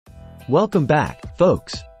Welcome back,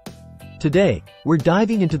 folks. Today, we're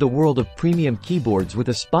diving into the world of premium keyboards with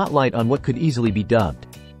a spotlight on what could easily be dubbed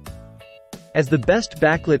as the best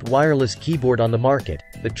backlit wireless keyboard on the market,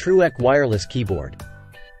 the Trueque Wireless Keyboard.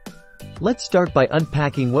 Let's start by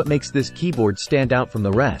unpacking what makes this keyboard stand out from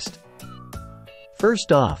the rest.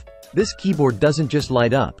 First off, this keyboard doesn't just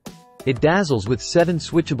light up. It dazzles with 7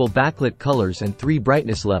 switchable backlit colors and 3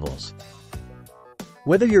 brightness levels.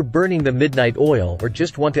 Whether you're burning the midnight oil or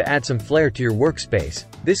just want to add some flair to your workspace,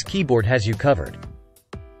 this keyboard has you covered.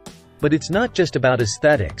 But it's not just about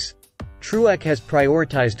aesthetics. Trueque has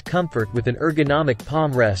prioritized comfort with an ergonomic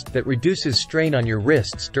palm rest that reduces strain on your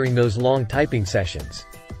wrists during those long typing sessions.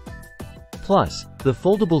 Plus, the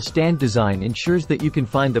foldable stand design ensures that you can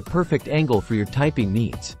find the perfect angle for your typing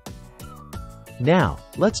needs. Now,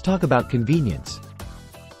 let's talk about convenience.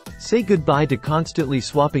 Say goodbye to constantly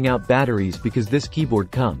swapping out batteries because this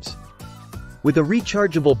keyboard comes with a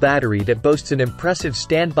rechargeable battery that boasts an impressive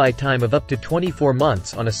standby time of up to 24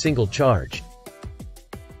 months on a single charge.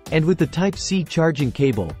 And with the Type-C charging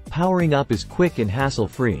cable, powering up is quick and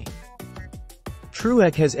hassle-free.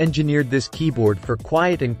 Trueque has engineered this keyboard for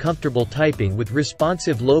quiet and comfortable typing with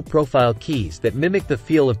responsive low-profile keys that mimic the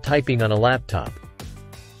feel of typing on a laptop.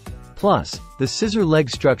 Plus, the scissor leg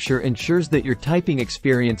structure ensures that your typing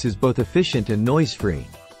experience is both efficient and noise-free.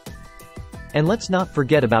 And let's not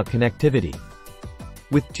forget about connectivity.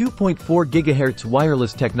 With 2.4 GHz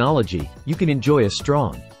wireless technology, you can enjoy a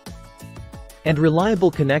strong and reliable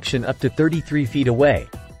connection up to 33 feet away,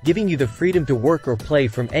 giving you the freedom to work or play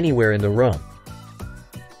from anywhere in the room.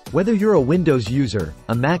 Whether you're a Windows user,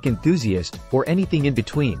 a Mac enthusiast, or anything in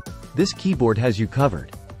between, this keyboard has you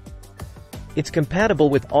covered. It's compatible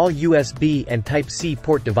with all USB and Type-C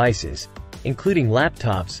port devices, including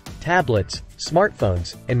laptops, tablets,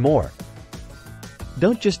 smartphones, and more.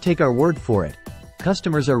 Don't just take our word for it.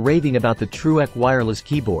 Customers are raving about the Trueque Wireless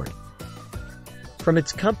Keyboard. From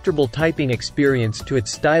its comfortable typing experience to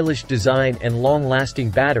its stylish design and long-lasting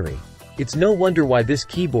battery, it's no wonder why this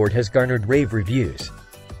keyboard has garnered rave reviews.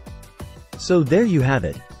 So there you have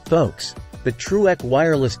it, folks. The Trueque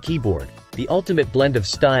Wireless Keyboard, the ultimate blend of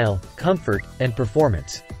style, comfort, and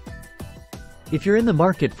performance. If you're in the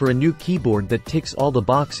market for a new keyboard that ticks all the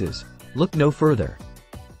boxes, look no further.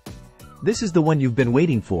 This is the one you've been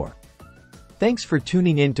waiting for. Thanks for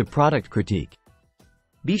tuning in to Product Critique.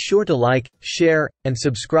 Be sure to like, share, and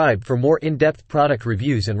subscribe for more in-depth product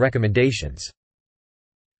reviews and recommendations.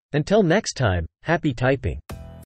 Until next time, happy typing.